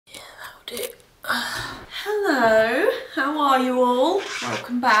dear. Hello, how are you all?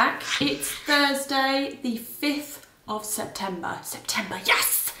 Welcome back. It's Thursday, the 5th of September. September,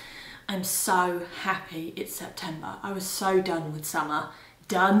 yes! I'm so happy it's September. I was so done with summer.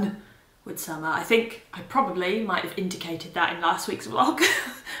 Done with summer. I think I probably might have indicated that in last week's vlog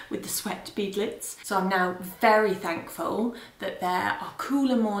with the sweat beadlets. So I'm now very thankful that there are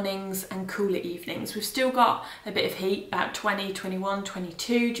cooler mornings and cooler evenings. We've still got a bit of heat, about 20, 21,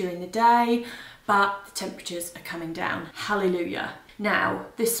 22 during the day, but the temperatures are coming down. Hallelujah. Now,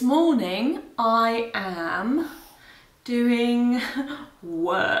 this morning I am doing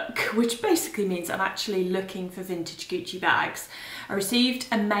work, which basically means I'm actually looking for vintage Gucci bags. I received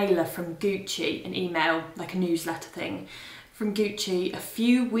a mailer from Gucci, an email, like a newsletter thing, from Gucci a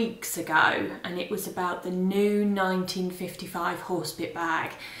few weeks ago, and it was about the new 1955 horsebit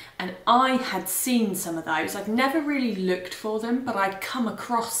bag. And I had seen some of those. I'd never really looked for them, but I'd come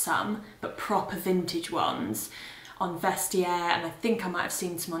across some, but proper vintage ones, on Vestiaire, and I think I might have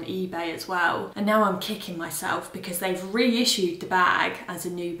seen some on eBay as well. And now I'm kicking myself because they've reissued the bag as a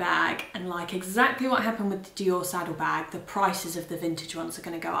new bag, and like exactly what happened with the Dior saddlebag, the prices of the vintage ones are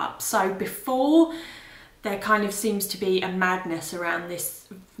going to go up. So before there kind of seems to be a madness around this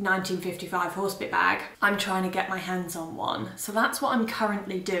 1955 horsebit bag, I'm trying to get my hands on one. So that's what I'm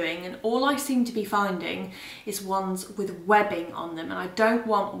currently doing, and all I seem to be finding is ones with webbing on them, and I don't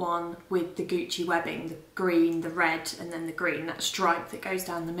want one with the Gucci webbing, the green, the red, and then the green, that stripe that goes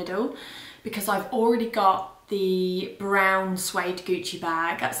down the middle, because I've already got the brown suede Gucci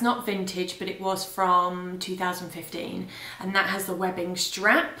bag. That's not vintage, but it was from 2015, and that has the webbing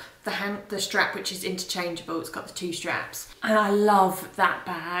strap, the strap which is interchangeable. It's got the two straps, and I love that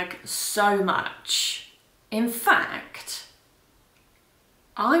bag so much. In fact,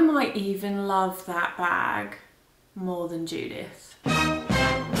 I might even love that bag more than Judith.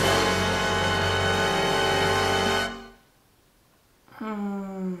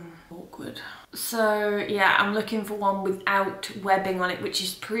 Awkward. So yeah, I'm looking for one without webbing on it, which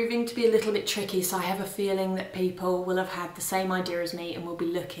is proving to be a little bit tricky. So I have a feeling that people will have had the same idea as me and will be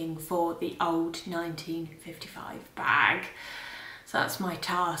looking for the old 1955 bag. So that's my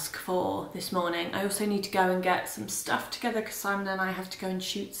task for this morning. I also need to go and get some stuff together because Simon and I have to go and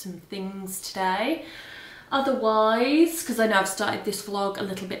shoot some things today. Otherwise, because I know I've started this vlog a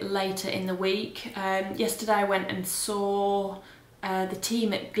little bit later in the week, yesterday I went and saw the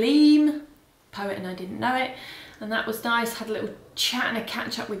team at Gleam, Poet and I Didn't Know It, and that was nice. Had a little chat and a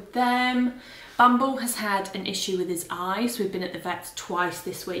catch up with them. Bumble has had an issue with his eyes. We've been at the vets twice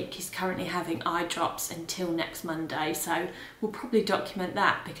this week. He's currently having eye drops until next Monday, so we'll probably document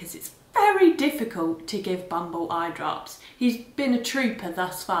that because it's very difficult to give Bumble eye drops. He's been a trooper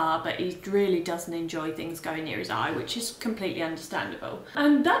thus far, but he really doesn't enjoy things going near his eye, which is completely understandable.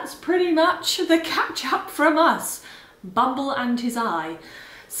 And that's pretty much the catch up from us. Bumble and his eye.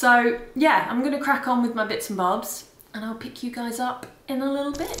 So yeah, I'm gonna crack on with my bits and bobs, and I'll pick you guys up in a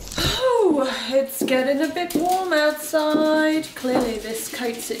little bit. Oh, it's getting a bit warm outside. Clearly this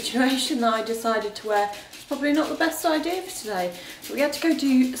coat situation that I decided to wear is probably not the best idea for today. But we had to go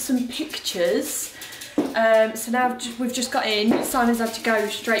do some pictures. So now we've just got in. Simon's had to go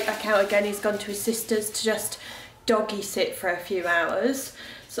straight back out again. He's gone to his sister's to just doggy sit for a few hours.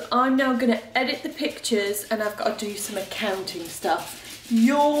 So I'm now going to edit the pictures, and I've got to do some accounting stuff.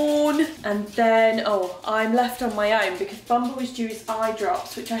 Yawn! And then, oh, I'm left on my own because Bumble is due his eye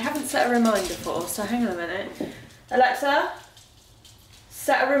drops, which I haven't set a reminder for, so hang on a minute. Alexa,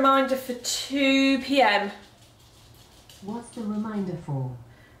 set a reminder for 2 PM. What's the reminder for?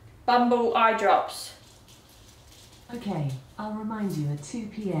 Bumble eye drops. Okay, I'll remind you at 2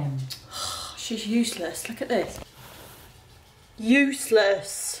 PM. She's useless, look at this.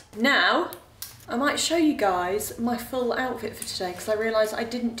 Useless. Now, I might show you guys my full outfit for today because I realised I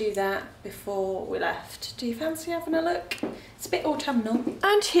didn't do that before we left. Do you fancy having a look? It's a bit autumnal.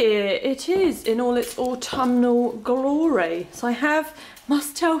 And here it is in all its autumnal glory. So I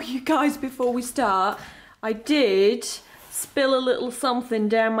must tell you guys before we start, I did spill a little something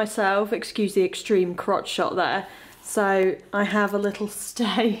down myself. Excuse the extreme crotch shot there. So I have a little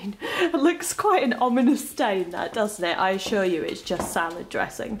stain. It looks quite an ominous stain, that, doesn't it? I assure you it's just salad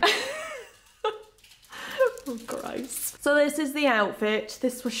dressing. Oh, gross. So this is the outfit.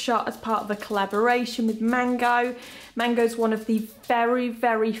 This was shot as part of a collaboration with Mango. Mango's one of the very,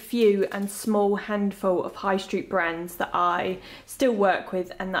 very few and small handful of high street brands that I still work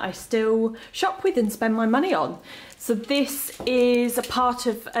with and that I still shop with and spend my money on. So this is a part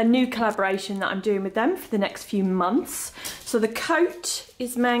of a new collaboration that I'm doing with them for the next few months. So the coat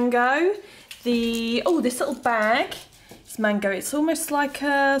is Mango. This little bag It's mango. It's almost like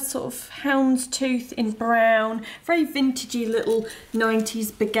a sort of houndstooth in brown. Very vintagey little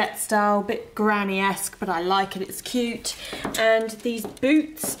 90s baguette style, bit granny-esque, but I like it, it's cute. And these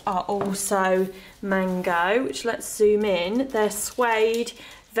boots are also mango, which let's zoom in. They're suede,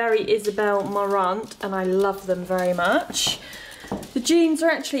 very Isabel Marant, and I love them very much. The jeans are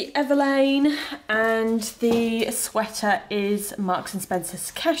actually Everlane, and the sweater is Marks and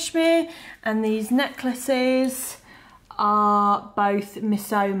Spencer's cashmere, and these necklaces are both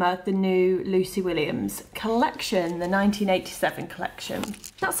Missoma, the new Lucy Williams collection, the 1987 collection.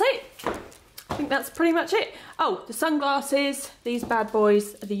 That's it. I think that's pretty much it. Oh, the sunglasses, these bad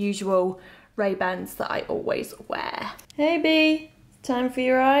boys are the usual Ray-Bans that I always wear. Hey B, time for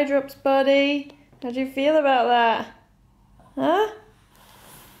your eye drops, buddy. How do you feel about that? Huh?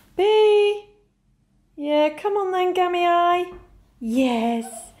 B? Yeah, come on then, Gammy Eye.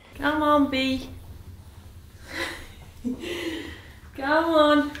 Yes. Come on, B. Come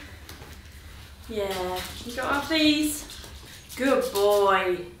on. Yeah, you got our these. Good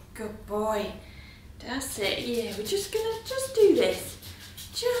boy. Good boy. That's it. Yeah, we're just gonna do this.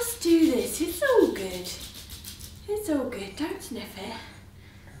 Just do this. It's all good. It's all good. Don't sniff it.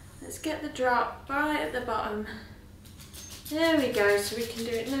 Let's get the drop right at the bottom. There we go, so we can do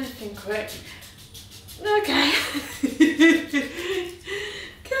it nice and quick. Okay.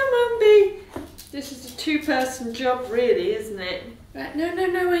 Come on, B. This is a two-person job, really, isn't it? Right, no, I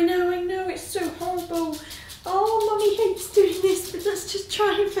know, it's so horrible. Oh, Mummy hates doing this, but let's just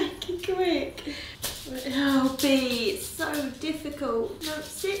try and make it quick. Oh, B, it's so difficult. No,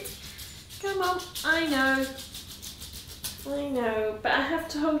 sit. Come on, I know, but I have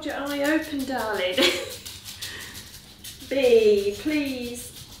to hold your eye open, darling. B,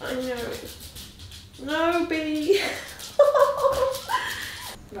 please. I know. No, B.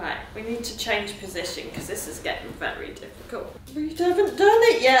 Right, we need to change position because this is getting very difficult. We haven't done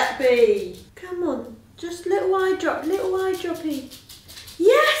it yet, B. Come on, just little eye droppy.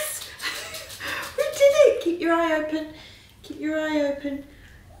 Yes! We did it! Keep your eye open. Keep your eye open.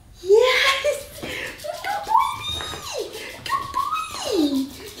 Yes! Good boy! Good boy! You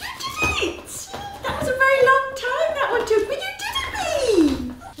did it! That was a very long time that one took, but you did it,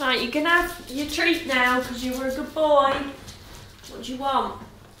 B! Right, you can have your treat now because you were a good boy. What do you want?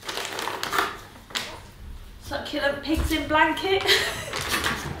 Succulent pigs in blanket?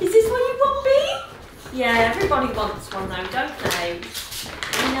 Is this what you want, B? Yeah, everybody wants one though, don't they?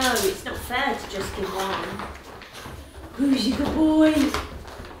 I know, it's not fair to just give one. Who's your good boy?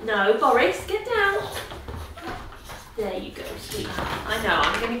 No, Boris, get down. There you go, sweetheart. I know,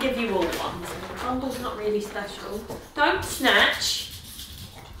 I'm going to give you all ones. Bumble's not really special. Don't snatch.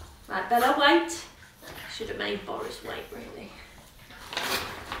 Right, Bella, wait. Should have made Boris wait, really.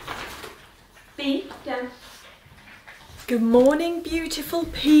 B, down. Good morning, beautiful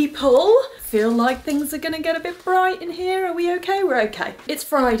people. Feel like things are gonna get a bit bright in here. Are we okay? We're okay. It's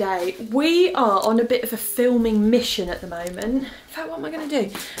Friday. We are on a bit of a filming mission at the moment. In fact, what am I gonna do?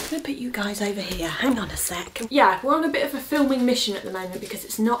 I'm gonna put you guys over here. Hang on a sec. Yeah, we're on a bit of a filming mission at the moment because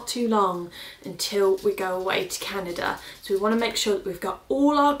it's not too long until we go away to Canada. So we wanna make sure that we've got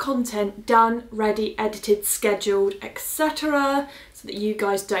all our content done, ready, edited, scheduled, etc. so that you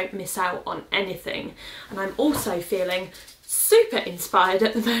guys don't miss out on anything. And I'm also feeling super inspired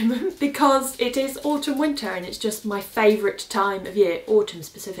at the moment because it is autumn winter and it's just my favourite time of year, autumn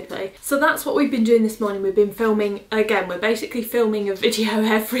specifically. So that's what we've been doing this morning. We've been filming, again, we're basically filming a video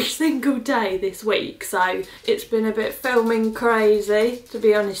every single day this week, so it's been a bit filming crazy, to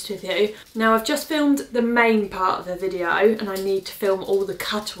be honest with you. Now I've just filmed the main part of the video and I need to film all the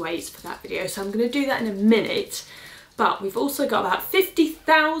cutaways for that video, so I'm going to do that in a minute. But we've also got about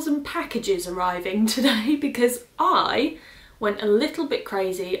 50,000 packages arriving today because I went a little bit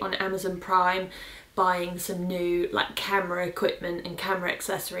crazy on Amazon Prime buying some new camera equipment and camera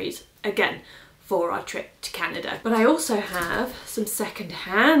accessories, again, for our trip to Canada. But I also have some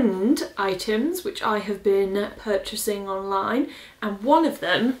second-hand items which I have been purchasing online, and one of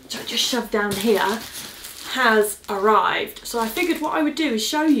them, which I just shoved down here, has arrived. So I figured what I would do is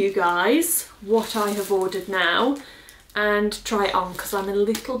show you guys what I have ordered now and try it on because I'm a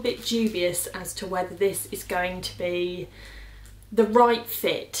little bit dubious as to whether this is going to be the right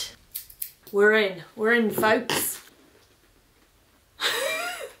fit. We're in folks.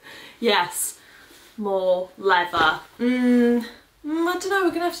 Yes, more leather. I don't know,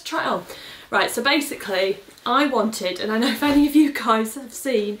 we're gonna have to try it on. Right, so basically I wanted, and I know if any of you guys have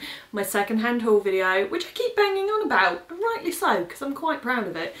seen my second-hand haul video, which I keep banging on about, and rightly so, because I'm quite proud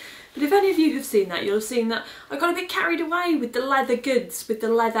of it. But if any of you have seen that, you'll have seen that I got a bit carried away with the leather goods, with the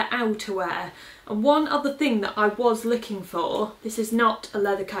leather outerwear. And one other thing that I was looking for, this is not a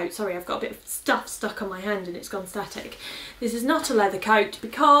leather coat. Sorry, I've got a bit of stuff stuck on my hand and it's gone static. This is not a leather coat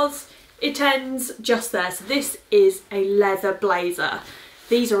because it ends just there. So this is a leather blazer.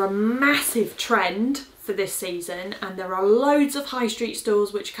 These are a massive trend for this season and there are loads of high street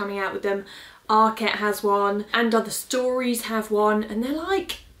stores which are coming out with them. Arket has one and other stories have one, and they're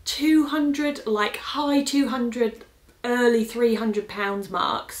like 200, like high 200, early £300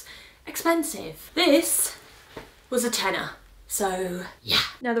 marks. Expensive. This was a tenner. So yeah.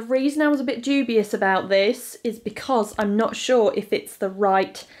 Now the reason I was a bit dubious about this is because I'm not sure if it's the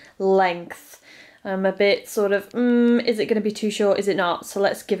right length. I'm a bit sort of, is it going to be too short? Is it not? So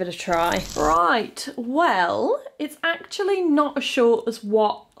let's give it a try. Right, well, it's actually not as short as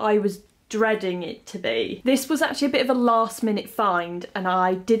what I was dreading it to be. This was actually a bit of a last minute find and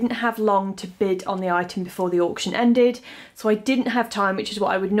I didn't have long to bid on the item before the auction ended, so I didn't have time, which is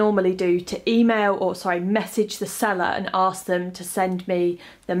what I would normally do, to message the seller and ask them to send me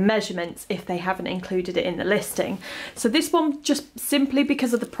the measurements if they haven't included it in the listing. So this one, just simply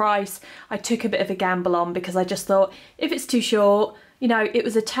because of the price, I took a bit of a gamble on, because I just thought if it's too short, you know, it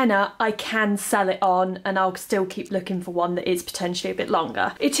was a tenner, I can sell it on and I'll still keep looking for one that is potentially a bit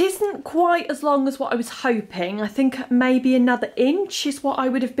longer. It isn't quite as long as what I was hoping. I think maybe another inch is what I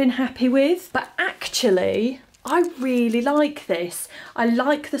would have been happy with. But actually, I really like this. I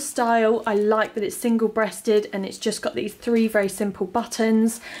like the style. I like that it's single-breasted and it's just got these 3 very simple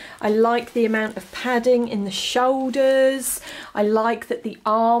buttons. I like the amount of padding in the shoulders. I like that the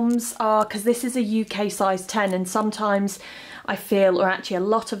arms are, because this is a UK size 10 and sometimes I feel, or actually a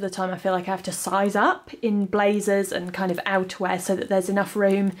lot of the time I feel like I have to size up in blazers and kind of outerwear so that there's enough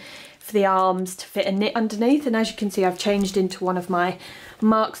room for the arms to fit a knit underneath. And as you can see, I've changed into one of my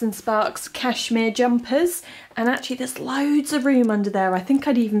Marks and Sparks cashmere jumpers, and actually there's loads of room under there. I think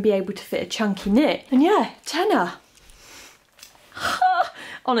I'd even be able to fit a chunky knit. And yeah, tenner.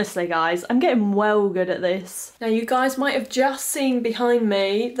 Honestly guys, I'm getting well good at this. Now you guys might have just seen behind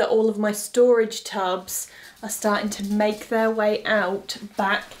me that all of my storage tubs are starting to make their way out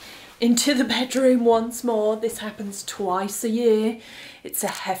back into the bedroom once more. This happens twice a year. It's a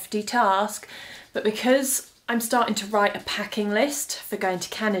hefty task, but because I'm starting to write a packing list for going to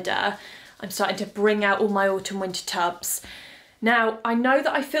Canada, I'm starting to bring out all my autumn winter tubs. Now, I know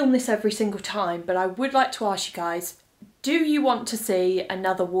that I film this every single time, but I would like to ask you guys, do you want to see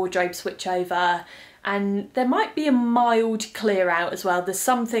another wardrobe switchover? And there might be a mild clear out as well. There's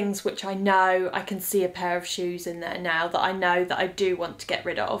some things which I know I can see a pair of shoes in there now that I know that I do want to get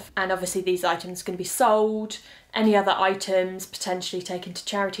rid of. And obviously these items are going to be sold, any other items potentially taken to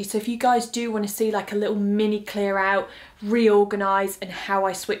charity. So if you guys do want to see like a little mini clear out, reorganise, and how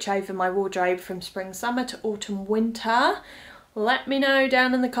I switch over my wardrobe from spring summer to autumn winter, let me know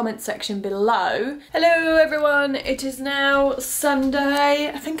down in the comments section below. Hello everyone, it is now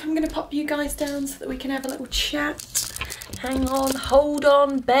Sunday. I think I'm going to pop you guys down so that we can have a little chat. Hang on, hold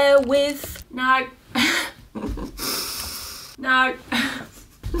on, bear with. No. No.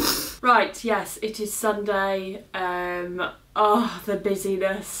 Right, yes, it is Sunday. Oh, the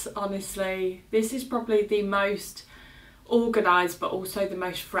busyness, honestly. This is probably the most organised but also the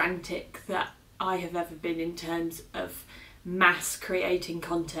most frantic that I have ever been in terms of mass creating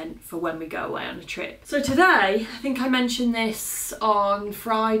content for when we go away on a trip. So today, I think I mentioned this on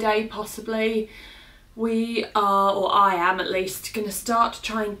Friday possibly, we are, or I am at least, going to start to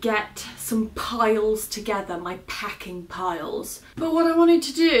try and get some piles together, my packing piles. But what I wanted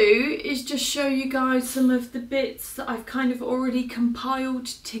to do is just show you guys some of the bits that I've kind of already compiled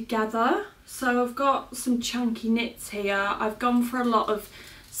together. So I've got some chunky knits here. I've gone for a lot of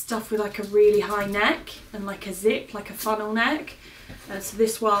stuff with like a really high neck and like a zip, like a funnel neck. So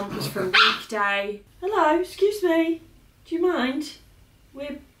this one was from Weekday. Hello, excuse me, do you mind?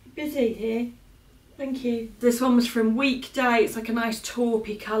 We're busy here. Thank you. This one was from Weekday. It's like a nice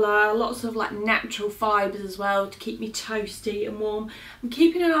taupey colour, lots of like natural fibres as well to keep me toasty and warm. I'm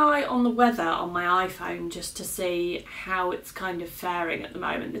keeping an eye on the weather on my iPhone just to see how it's kind of faring at the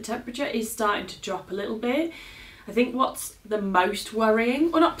moment. The temperature is starting to drop a little bit. I think what's the most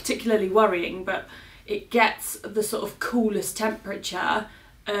worrying, or not particularly worrying, but it gets the sort of coolest temperature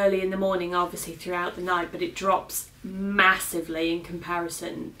early in the morning, obviously throughout the night, but it drops massively in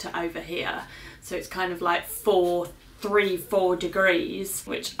comparison to over here. So it's kind of like 4 degrees,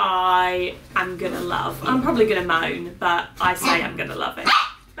 which I am gonna love. I'm probably gonna moan, but I say I'm gonna love it.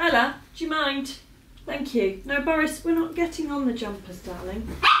 Bella, do you mind? Thank you. No, Boris, we're not getting on the jumpers, darling.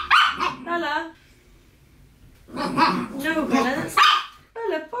 Bella. No, Bella, that's...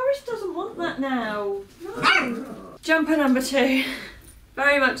 Bella, Boris doesn't want that now. No. Jumper number 2.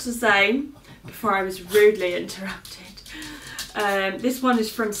 Very much the same. before I was rudely interrupted. This one is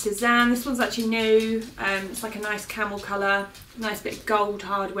from Cézanne. This one's actually new. It's like a nice camel colour, nice bit of gold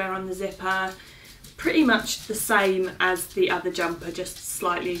hardware on the zipper. Pretty much the same as the other jumper, just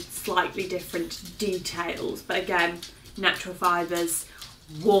slightly different details. But again, natural fibres,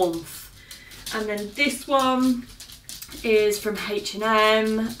 warmth. And then this one is from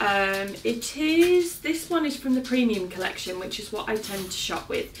H&M. This one is from the premium collection, which is what I tend to shop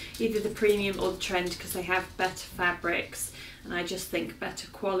with, either the premium or the trend, because they have better fabrics and I just think better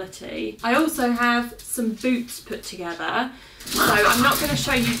quality. I also have some boots put together, so I'm not going to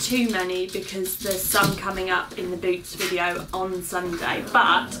show you too many because there's some coming up in the boots video on Sunday,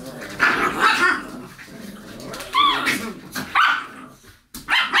 but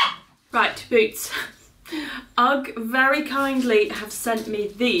right, boots. UGG very kindly have sent me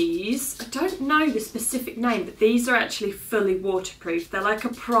these. I don't know the specific name, but these are actually fully waterproof. They're like a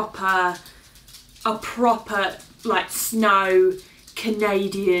proper like snow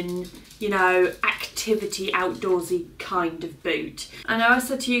Canadian, you know, activity outdoorsy kind of boot. I know I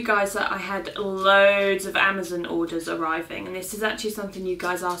said to you guys that I had loads of Amazon orders arriving, and this is actually something you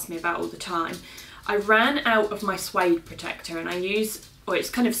guys ask me about all the time. I ran out of my suede protector, and it's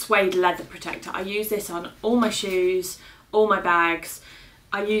kind of suede leather protector. I use this on all my shoes, all my bags.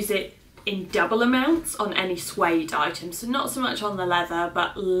 I use it in double amounts on any suede items, so not so much on the leather,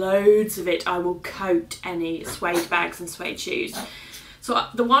 but loads of it I will coat any suede bags and suede shoes. So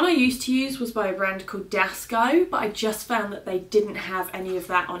the one I used to use was by a brand called Dasco, but I just found that they didn't have any of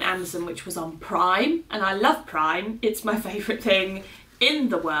that on Amazon, which was on Prime, and I love Prime. It's my favourite thing in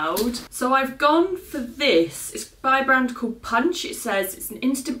the world. So I've gone for this. It's by a brand called Punch. It says it's an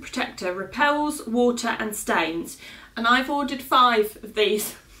instant protector, repels water and stains, and I've ordered 5 of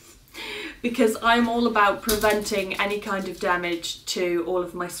these because I'm all about preventing any kind of damage to all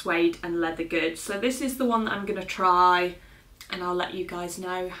of my suede and leather goods. So this is the one that I'm going to try, and I'll let you guys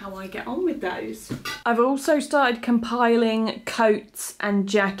know how I get on with those. I've also started compiling coats and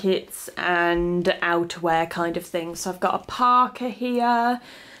jackets and outerwear kind of things. So I've got a parka here.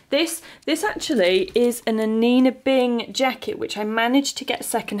 This actually is an Anina Bing jacket, which I managed to get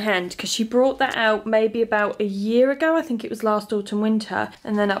secondhand because she brought that out maybe about a year ago. I think it was last autumn winter.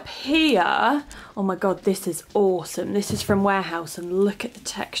 And then up here, oh my god, this is awesome. This is from Warehouse, and look at the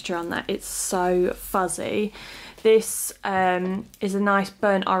texture on that. It's so fuzzy. This is a nice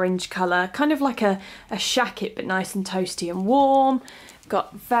burnt orange colour, kind of like a shacket, but nice and toasty and warm.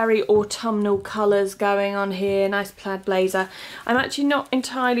 Got very autumnal colours going on here, nice plaid blazer. I'm actually not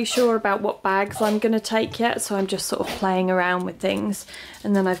entirely sure about what bags I'm going to take yet, so I'm just sort of playing around with things.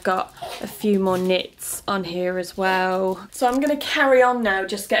 And then I've got a few more knits on here as well. So I'm going to carry on now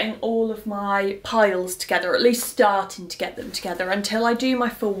just getting all of my piles together, or at least starting to get them together, until I do my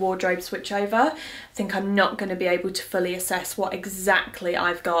full wardrobe switchover. I think I'm not going to be able to fully assess what exactly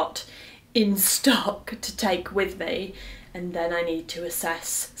I've got in stock to take with me. And then I need to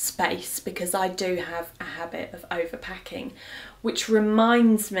assess space, because I do have a habit of overpacking, which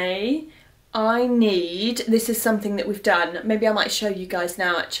reminds me, this is something that we've done, maybe I might show you guys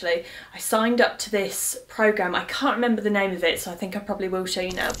now actually. I signed up to this program, I can't remember the name of it, so I think I probably will show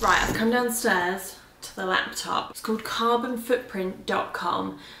you now. Right, I've come downstairs to the laptop. It's called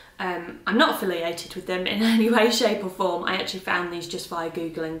carbonfootprint.com. I'm not affiliated with them in any way, shape or form. I actually found these just via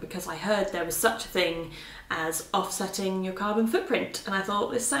Googling because I heard there was such a thing as offsetting your carbon footprint, and I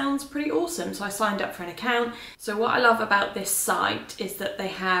thought this sounds pretty awesome, so I signed up for an account. So what I love about this site is that they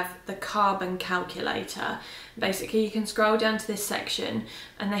have the carbon calculator. Basically you can scroll down to this section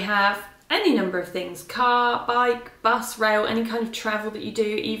and they have any number of things: car, bike, bus, rail, any kind of travel that you do,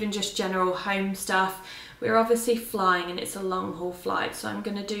 even just general home stuff. We're obviously flying and it's a long haul flight, so I'm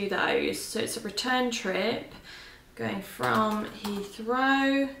going to do those. So it's a return trip going from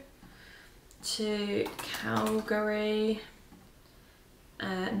Heathrow to Calgary,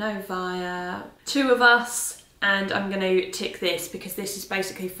 Novaya, 2 of us, and I'm going to tick this because this is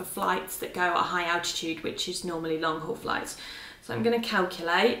basically for flights that go at high altitude, which is normally long haul flights. So I'm going to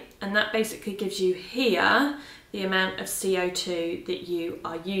calculate, and that basically gives you here the amount of CO2 that you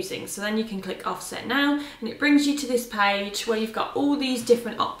are using. So then you can click offset now, and it brings you to this page where you've got all these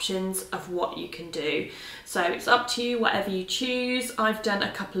different options of what you can do. So it's up to you, whatever you choose. I've done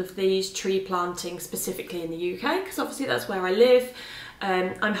a couple of these tree planting specifically in the UK because obviously that's where I live.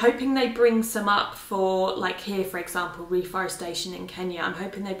 I'm hoping they bring some up for, like here for example, reforestation in Kenya. I'm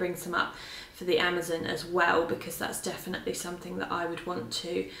hoping they bring some up for the Amazon as well, because that's definitely something that I would want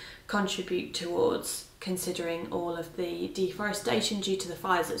to contribute towards, considering all of the deforestation due to the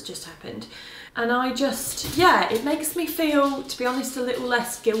fires that's just happened. And I just, yeah, it makes me feel, to be honest, a little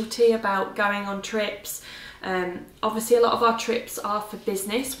less guilty about going on trips. Obviously a lot of our trips are for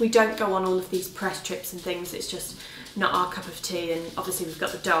business. We don't go on all of these press trips and things, it's just not our cup of tea, and obviously we've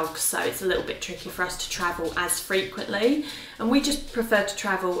got the dogs, so it's a little bit tricky for us to travel as frequently, and we just prefer to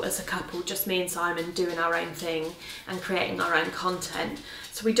travel as a couple, just me and Simon doing our own thing and creating our own content.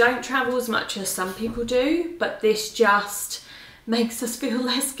 So we don't travel as much as some people do, but this just makes us feel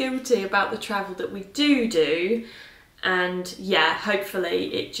less guilty about the travel that we do. And yeah,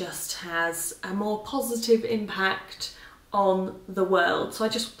 hopefully it just has a more positive impact on the world. So I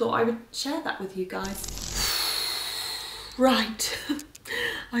just thought I would share that with you guys. Right,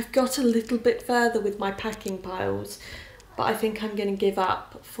 I've got a little bit further with my packing piles, but I think I'm going to give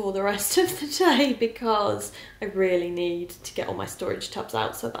up for the rest of the day because I really need to get all my storage tubs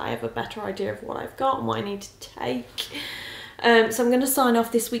out so that I have a better idea of what I've got and what I need to take. So I'm going to sign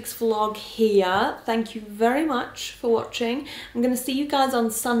off this week's vlog here. Thank you very much for watching. I'm going to see you guys on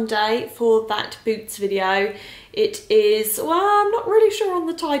Sunday for that boots video. It is, well, I'm not really sure on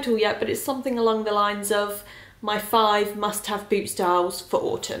the title yet, but it's something along the lines of my 5 must-have boot styles for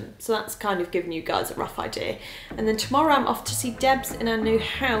autumn. So that's kind of giving you guys a rough idea. And then tomorrow I'm off to see Debs in our new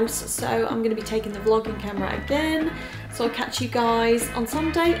house, so I'm going to be taking the vlogging camera again. So I'll catch you guys on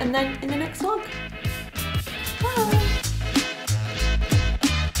Sunday and then in the next vlog.